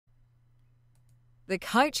The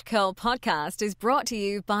Coach Curl podcast is brought to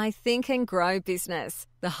you by Think and Grow Business,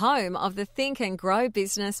 the home of the Think and Grow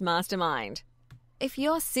Business Mastermind. If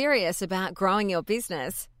you're serious about growing your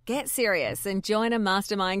business, get serious and join a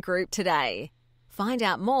mastermind group today. Find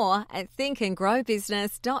out more at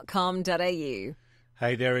thinkandgrowbusiness.com.au.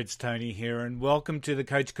 Hey there, it's Tony here, and welcome to the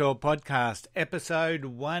Coach Curl podcast, episode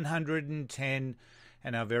 110,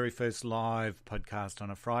 and our very first live podcast on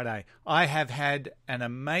a Friday. I have had an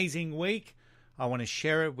amazing week. I want to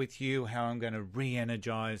share it with you how I'm going to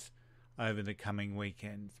re-energize over the coming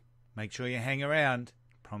weekend. Make sure you hang around. It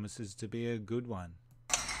promises to be a good one.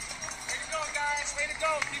 Way to go, guys. Way to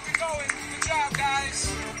go. Keep it going. Good job,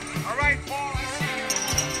 guys. All right, Paul. I see you.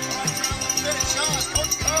 All right, John. Finish on.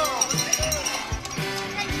 Coach Curl. Great job,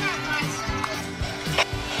 guys.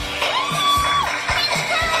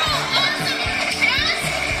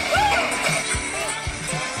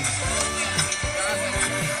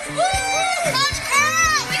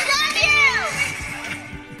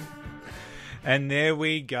 And there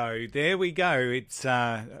we go. It's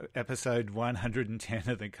episode 110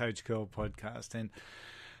 of the Coach Curl podcast. And,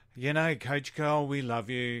 you know, Coach Curl, we love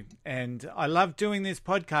you. And I love doing this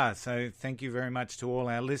podcast. So thank you very much to all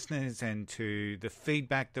our listeners and to the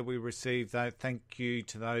feedback that we receive. Thank you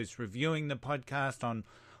to those reviewing the podcast on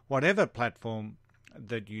whatever platform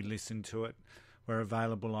that you listen to it. We're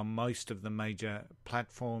available on most of the major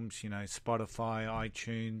platforms, you know, Spotify,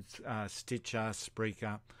 iTunes, Stitcher,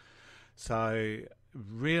 Spreaker. So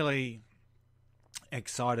really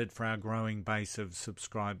excited for our growing base of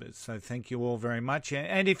subscribers. So thank you all very much.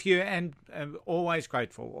 And always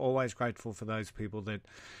grateful for those people that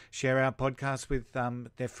share our podcast with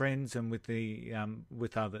their friends and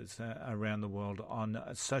with others around the world on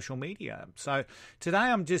social media. So today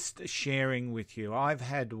I'm just sharing with you. I've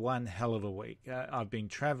had one hell of a week. I've been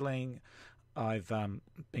traveling. I've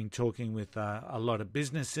been talking with a lot of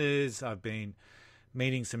businesses. I've been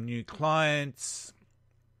meeting some new clients,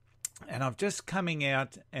 and I'm just coming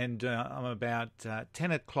out, and I'm about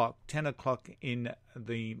 10 o'clock in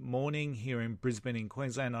the morning here in Brisbane in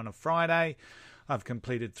Queensland on a Friday. I've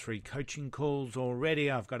completed 3 coaching calls already.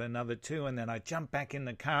 I've got another 2, and then I jump back in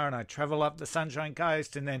the car and I travel up the Sunshine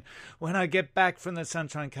Coast, and then when I get back from the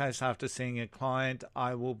Sunshine Coast after seeing a client,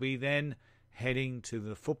 I will be then heading to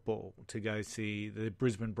the football to go see the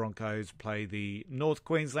Brisbane Broncos play the North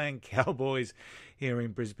Queensland Cowboys here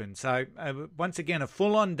in Brisbane. So once again, a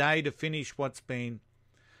full-on day to finish what's been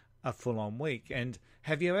a full-on week. And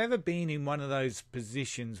have you ever been in one of those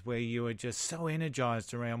positions where you are just so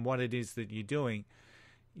energized around what it is that you're doing,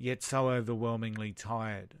 yet so overwhelmingly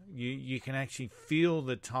tired? You can actually feel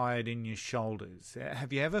the tired in your shoulders.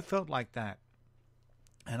 Have you ever felt like that?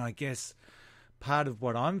 And I guess part of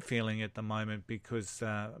what I'm feeling at the moment, because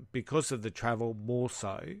of the travel more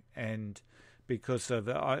so, and because of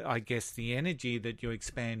I guess the energy that you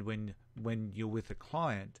expand when you're with a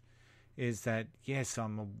client, is that yes,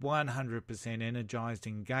 I'm 100% energized,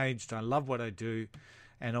 engaged. I love what I do,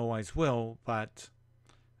 and always will, but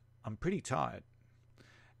I'm pretty tired,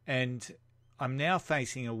 and I'm now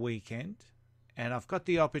facing a weekend, and I've got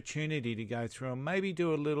the opportunity to go through and maybe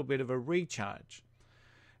do a little bit of a recharge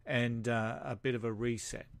and a bit of a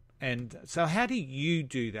reset. And so how do you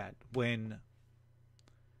do that when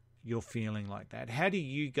you're feeling like that? How do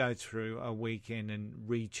you go through a weekend and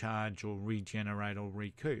recharge or regenerate or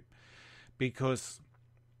recoup? Because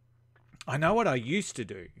I know what I used to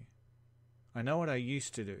do.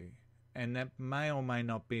 And that may or may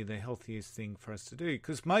not be the healthiest thing for us to do,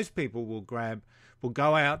 because most people will go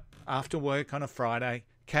out after work on a Friday,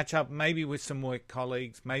 catch up maybe with some work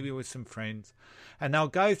colleagues, maybe with some friends, and they'll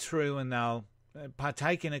go through and they'll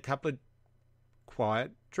partake in a couple of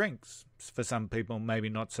quiet drinks. For some people, maybe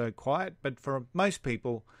not so quiet, but for most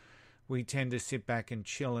people, we tend to sit back and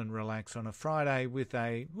chill and relax on a Friday with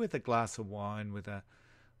a glass of wine, with a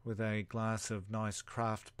glass of nice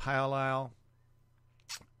craft pale ale,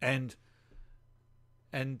 and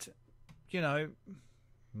you know,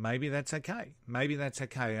 maybe that's okay.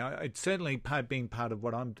 It's certainly been part of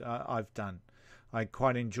what I've done. I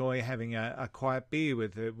quite enjoy having a quiet beer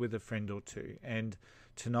with a friend or two. And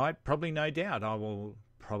tonight, probably no doubt, I will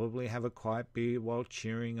probably have a quiet beer while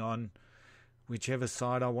cheering on whichever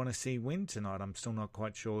side I want to see win tonight. I'm still not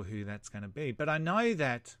quite sure who that's going to be. But I know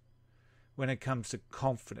that when it comes to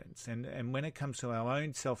confidence and when it comes to our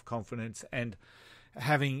own self-confidence and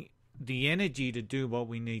having the energy to do what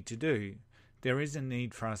we need to do, there is a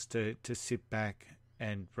need for us to sit back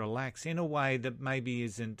and relax in a way that maybe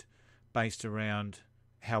isn't based around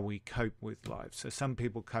how we cope with life. So some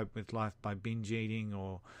people cope with life by binge eating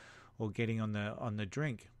or or getting on the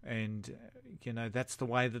drink. And, that's the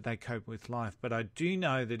way that they cope with life. But I do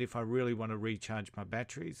know that if I really want to recharge my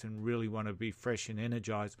batteries and really want to be fresh and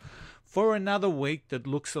energized for another week that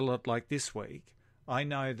looks a lot like this week, I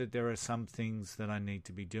know that there are some things that I need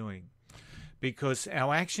to be doing. Because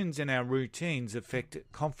our actions and our routines affect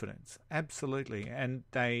confidence, absolutely. And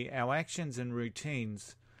our actions and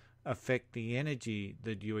routines affect the energy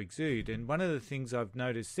that you exude. And one of the things I've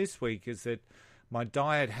noticed this week is that my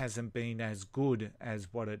diet hasn't been as good as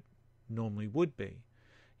what it normally would be.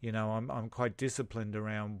 I'm quite disciplined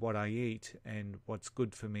around what I eat and what's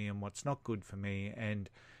good for me and what's not good for me. And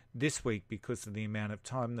this week, because of the amount of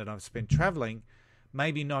time that I've spent traveling,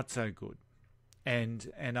 maybe not so good.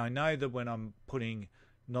 And I know that when I'm putting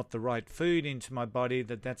not the right food into my body,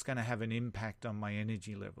 that's going to have an impact on my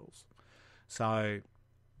energy levels. So,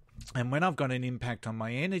 and when I've got an impact on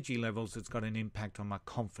my energy levels, it's got an impact on my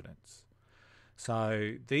confidence.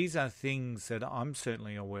 So these are things that I'm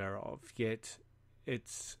certainly aware of, yet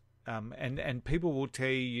it's, and people will tell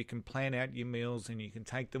you can plan out your meals and you can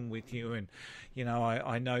take them with you. And,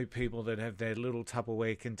 I know people that have their little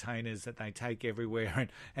Tupperware containers that they take everywhere,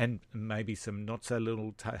 and maybe some not so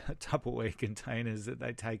little Tupperware containers that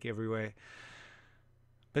they take everywhere.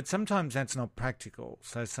 But sometimes that's not practical.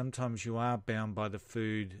 So sometimes you are bound by the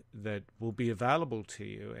food that will be available to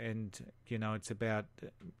you. And, it's about,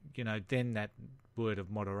 then that word of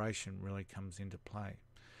moderation really comes into play.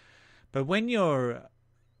 But when you're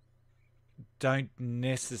don't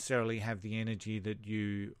necessarily have the energy that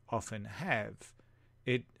you often have,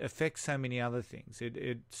 it affects so many other things.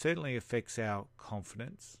 It certainly affects our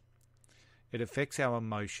confidence. It affects our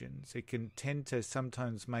emotions. It can tend to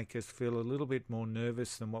sometimes make us feel a little bit more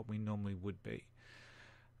nervous than what we normally would be.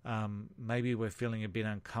 Maybe we're feeling a bit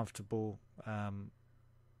uncomfortable, and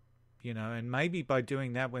maybe by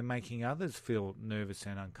doing that we're making others feel nervous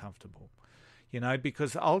and uncomfortable,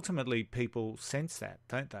 because ultimately people sense that,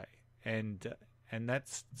 don't they? And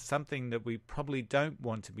that's something that we probably don't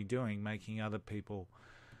want to be doing, making other people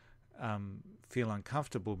feel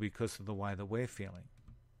uncomfortable because of the way that we're feeling.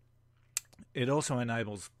 It also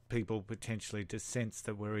enables people potentially to sense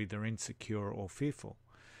that we're either insecure or fearful.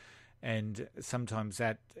 And sometimes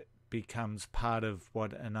that becomes part of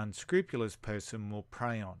what an unscrupulous person will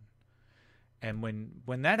prey on. And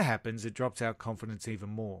when that happens, it drops our confidence even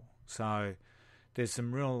more. So there's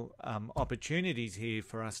some real opportunities here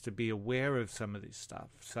for us to be aware of some of this stuff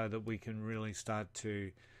so that we can really start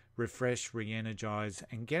to refresh, re-energize,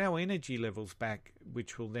 and get our energy levels back,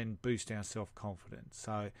 which will then boost our self-confidence.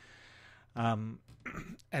 So, and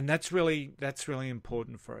that's really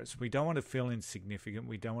important for us. We don't want to feel insignificant.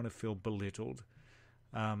 We don't want to feel belittled.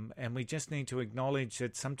 And we just need to acknowledge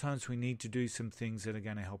that sometimes we need to do some things that are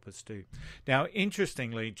going to help us do. Now,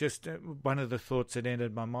 interestingly, just one of the thoughts that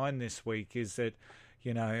entered my mind this week is that,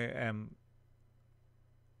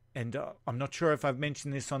 and I'm not sure if I've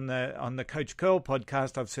mentioned this on the Coach Curl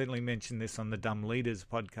podcast. I've certainly mentioned this on the Dumb Leaders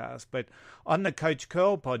podcast. But on the Coach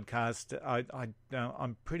Curl podcast,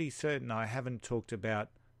 I'm pretty certain I haven't talked about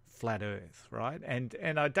flat Earth, right? And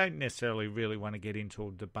I don't necessarily really want to get into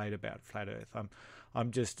a debate about flat Earth.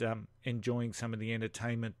 I'm just enjoying some of the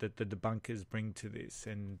entertainment that the debunkers bring to this,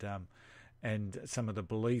 and some of the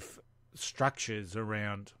belief structures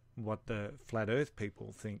around what the flat Earth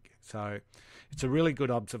people think. So it's a really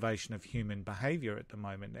good observation of human behavior at the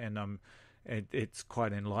moment, and it's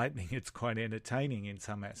quite enlightening. It's quite entertaining in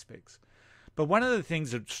some aspects. But one of the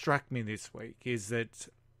things that struck me this week is that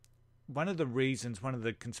one of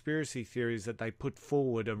the conspiracy theories that they put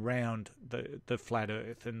forward around the flat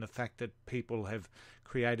Earth and the fact that people have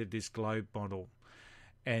created this globe model.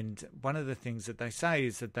 And one of the things that they say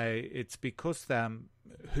is that it's because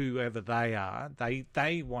whoever they are,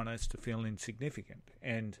 they want us to feel insignificant,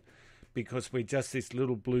 and because we're just this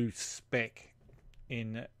little blue speck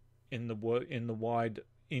in the wide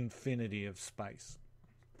infinity of space.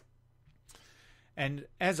 And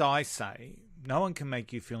as I say, no one can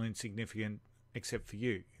make you feel insignificant except for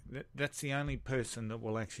you. That's the only person that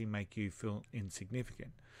will actually make you feel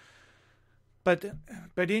insignificant. But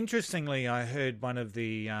interestingly, I heard one of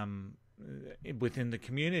the within the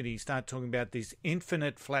community start talking about this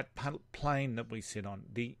infinite flat plane that we sit on,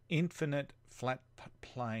 the infinite flat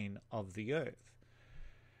plane of the Earth.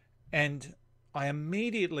 And I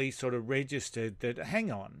immediately sort of registered that,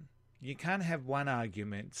 hang on, you can't have one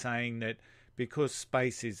argument saying that because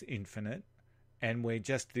space is infinite and we're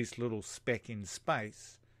just this little speck in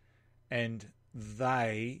space, and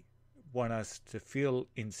they want us to feel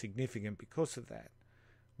insignificant because of that.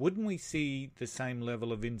 Wouldn't we see the same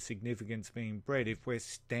level of insignificance being bred if we're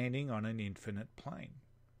standing on an infinite plane?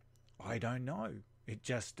 I don't know.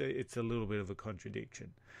 It's a little bit of a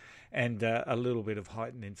contradiction, and a little bit of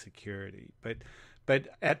heightened insecurity. But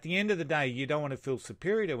at the end of the day, you don't want to feel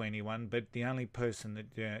superior to anyone, but the only person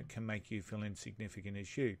that can make you feel insignificant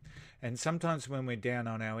is you. And sometimes when we're down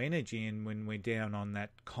on our energy and when we're down on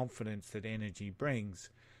that confidence that energy brings,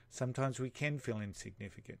 sometimes we can feel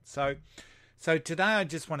insignificant. So today I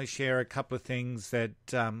just want to share a couple of things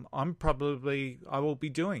that I will be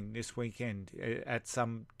doing this weekend at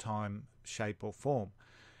some time, shape or form.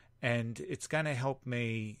 And it's going to help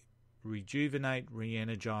me rejuvenate,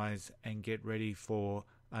 re-energize, and get ready for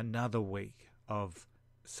another week of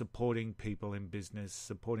supporting people in business,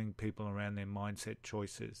 supporting people around their mindset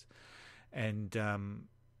choices, and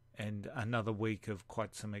another week of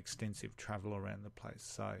quite some extensive travel around the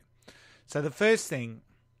place. So the first thing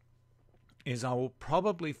is I will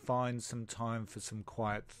probably find some time for some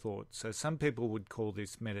quiet thoughts. So some people would call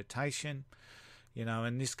this meditation.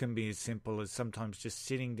 And this can be as simple as sometimes just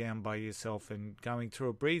sitting down by yourself and going through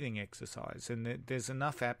a breathing exercise. And there's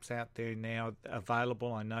enough apps out there now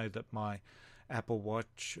available. I know that my Apple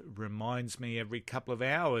Watch reminds me every couple of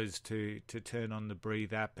hours to turn on the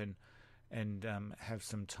Breathe app and have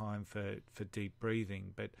some time for deep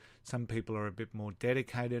breathing. But some people are a bit more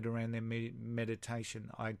dedicated around their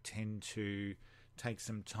meditation. I tend to take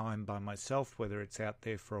some time by myself, whether it's out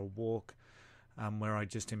there for a walk, where I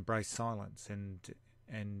just embrace silence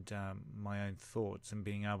and my own thoughts, and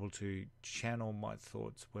being able to channel my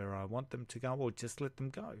thoughts where I want them to go, or just let them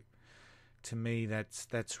go. To me,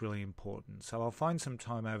 that's really important. So I'll find some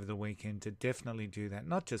time over the weekend to definitely do that,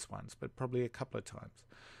 not just once, but probably a couple of times.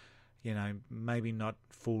 Maybe not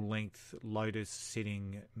full-length lotus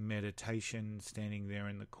sitting meditation, standing there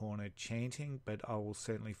in the corner chanting, but I will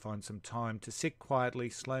certainly find some time to sit quietly,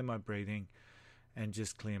 slow my breathing, and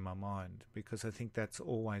just clear my mind, because I think that's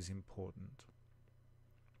always important.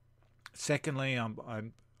 Secondly,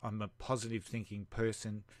 I'm a positive thinking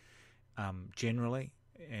person generally,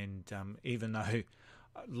 and even though,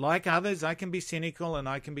 like others, I can be cynical and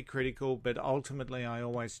I can be critical, but ultimately I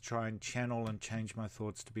always try and channel and change my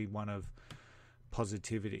thoughts to be one of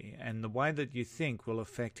positivity. And the way that you think will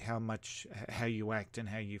affect how you act and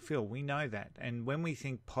how you feel. We know that. And when we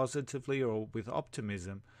think positively or with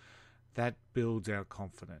optimism, that builds our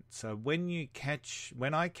confidence. So when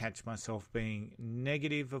I catch myself being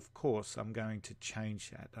negative, of course, I'm going to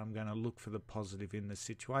change that. I'm going to look for the positive in the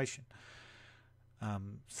situation.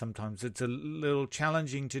 Sometimes it's a little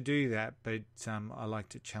challenging to do that, but I like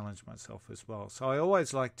to challenge myself as well. So I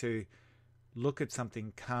always like to look at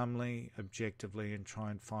something calmly, objectively, and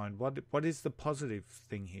try and find what is the positive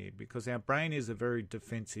thing here, because our brain is a very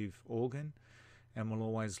defensive organ, and we'll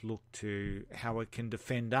always look to how it can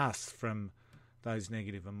defend us from those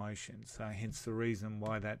negative emotions. So hence the reason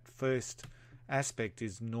why that first aspect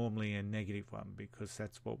is normally a negative one, because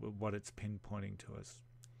that's what it's pinpointing to us.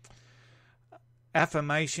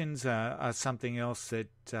 Affirmations are something else that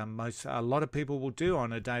a lot of people will do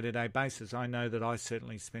on a day-to-day basis. I know that I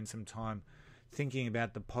certainly spend some time thinking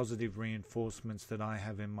about the positive reinforcements that I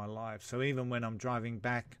have in my life. So even when I'm driving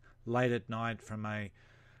back late at night from a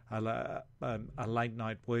late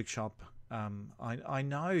night workshop, I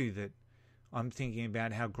know that I'm thinking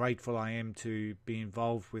about how grateful I am to be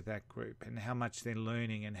involved with that group and how much they're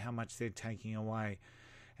learning and how much they're taking away.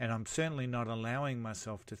 And I'm certainly not allowing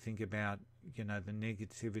myself to think about, the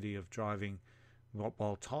negativity of driving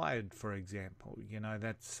while tired, for example.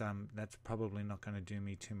 That's probably not going to do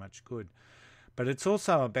me too much good. But it's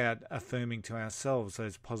also about affirming to ourselves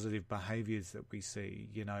those positive behaviors that we see.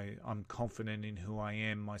 I'm confident in who I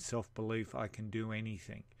am, my self-belief, I can do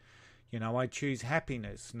anything. I choose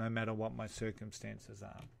happiness no matter what my circumstances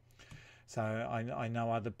are. So I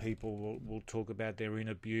know other people will talk about their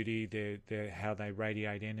inner beauty, their how they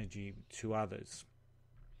radiate energy to others,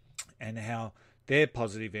 and how their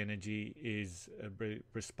positive energy is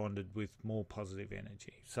responded with more positive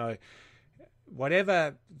energy. So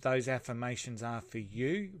whatever those affirmations are for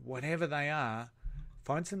you, whatever they are,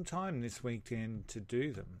 find some time this weekend to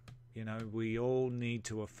do them. We all need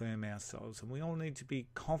to affirm ourselves, and we all need to be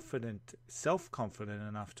confident, self-confident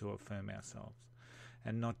enough to affirm ourselves,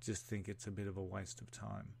 and not just think it's a bit of a waste of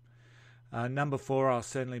time. Number 4, I'll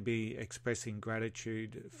certainly be expressing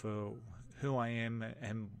gratitude for who I am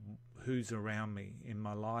and who's around me in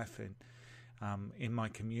my life and in my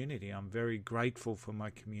community. I'm very grateful for my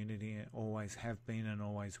community, always have been and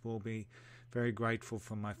always will be. Very grateful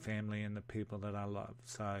for my family and the people that I love.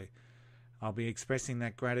 So I'll be expressing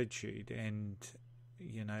that gratitude. And,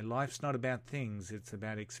 life's not about things. It's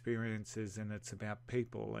about experiences and it's about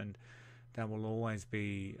people. And that will always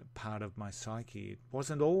be part of my psyche. It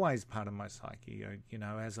wasn't always part of my psyche. You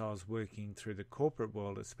know, as I was working through the corporate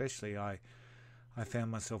world especially, I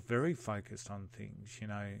found myself very focused on things, you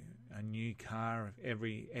know, a new car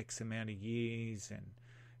every X amount of years, and,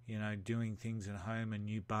 you know, doing things at home, a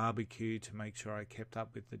new barbecue to make sure I kept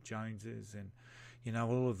up with the Joneses, and, you know,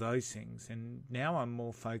 all of those things. And now I'm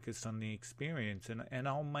more focused on the experience, and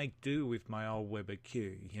I'll make do with my old Weber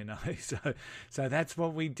Q, you know. So that's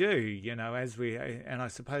what we do, you know, and I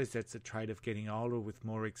suppose that's a trait of getting older with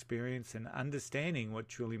more experience and understanding what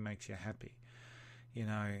truly makes you happy. You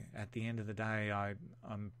know, at the end of the day,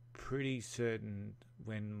 I'm pretty certain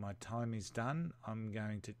when my time is done, I'm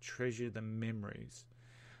going to treasure the memories.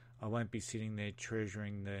 I won't be sitting there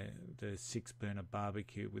treasuring the 6-burner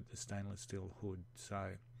barbecue with the stainless steel hood.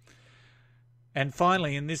 So, and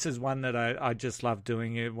finally, and this is one that I just love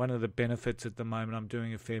doing, one of the benefits at the moment, I'm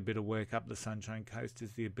doing a fair bit of work up the Sunshine Coast,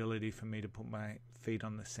 is the ability for me to put my feet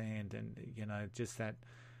on the sand, and, you know, just that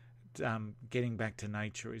getting back to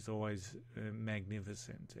nature is always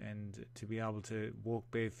magnificent, and to be able to walk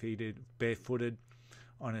barefooted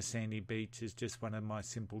on a sandy beach is just one of my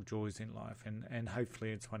simple joys in life, and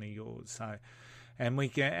hopefully it's one of yours. So, and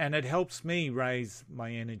it helps me raise my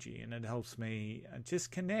energy, and it helps me just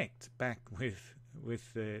connect back with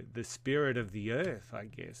the spirit of the earth, I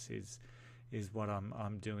guess, is what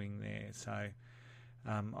I'm doing there. So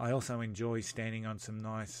I also enjoy standing on some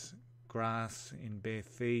nice grass in bare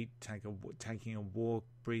feet, taking a walk,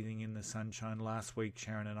 breathing in the sunshine. Last week,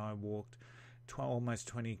 Sharon and I walked almost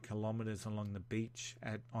 20 kilometres along the beach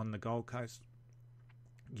on the Gold Coast.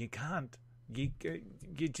 You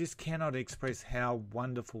just cannot express how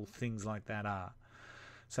wonderful things like that are.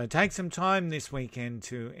 So take some time this weekend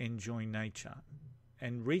to enjoy nature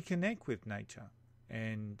and reconnect with nature,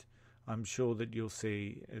 and I'm sure that you'll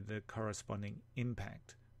see the corresponding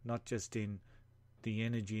impact, not just in the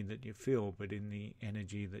energy that you feel, but in the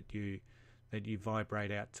energy that you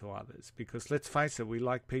vibrate out to others. Because let's face it, we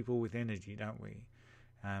like people with energy, don't we?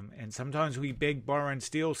 And sometimes we beg, borrow and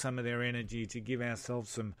steal some of their energy to give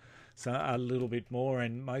ourselves a little bit more.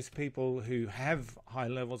 And most people who have high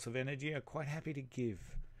levels of energy are quite happy to give.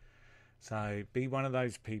 So be one of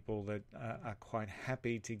those people that are quite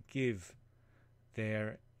happy to give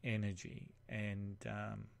their energy, and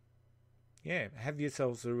have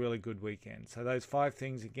yourselves a really good weekend. So those 5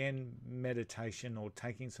 things, again, meditation or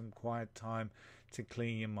taking some quiet time to clear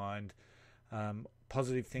your mind.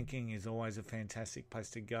 Positive thinking is always a fantastic place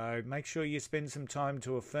to go. Make sure you spend some time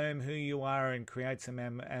to affirm who you are and create some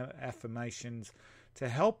affirmations to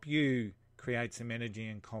help you create some energy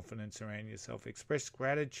and confidence around yourself. Express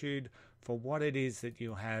gratitude for what it is that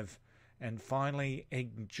you have. And finally,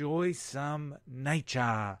 enjoy some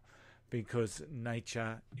nature, because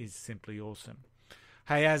nature is simply awesome.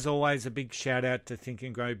 Hey, as always, a big shout out to Think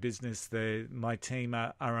and Grow Business. My team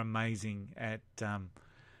are amazing at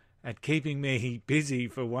keeping me busy,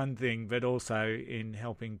 for one thing, but also in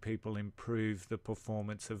helping people improve the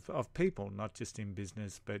performance of people, not just in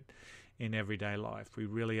business, but in everyday life. We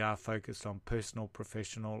really are focused on personal,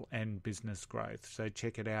 professional, and business growth. So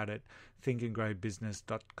check it out at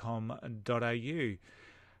thinkandgrowbusiness.com.au.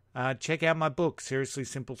 Check out my book, Seriously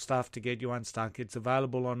Simple Stuff to Get You Unstuck. It's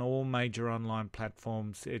available on all major online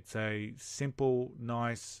platforms. It's a simple,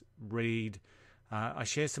 nice read. I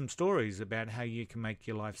share some stories about how you can make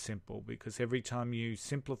your life simple, because every time you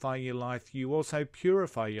simplify your life, you also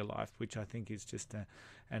purify your life, which I think is just an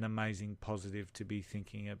amazing positive to be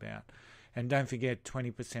thinking about. And don't forget,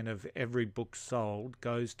 20% of every book sold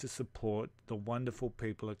goes to support the wonderful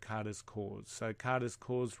people at Carter's Cause. So Carter's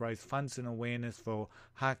Cause raise funds and awareness for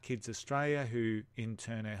Heart Kids Australia, who in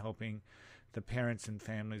turn are helping the parents and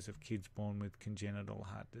families of kids born with congenital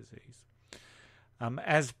heart disease.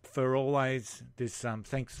 As for always,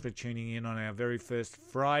 thanks for tuning in on our very first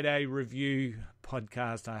Friday review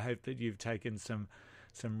podcast. I hope that you've taken some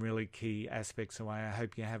really key aspects away. I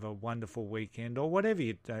hope you have a wonderful weekend, or whatever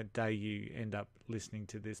day you end up listening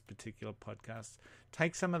to this particular podcast.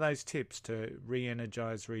 Take some of those tips to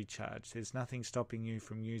re-energize, recharge. There's nothing stopping you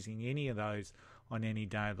from using any of those on any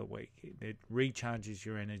day of the week. It recharges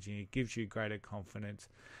your energy, it gives you greater confidence,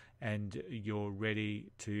 and you're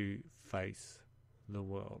ready to face the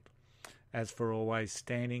world. As for always,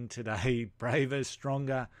 standing today braver,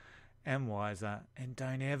 stronger, and wiser. And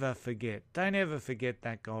don't ever forget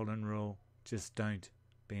that golden rule. Just don't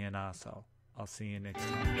be an arsehole. I'll see you next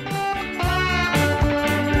time.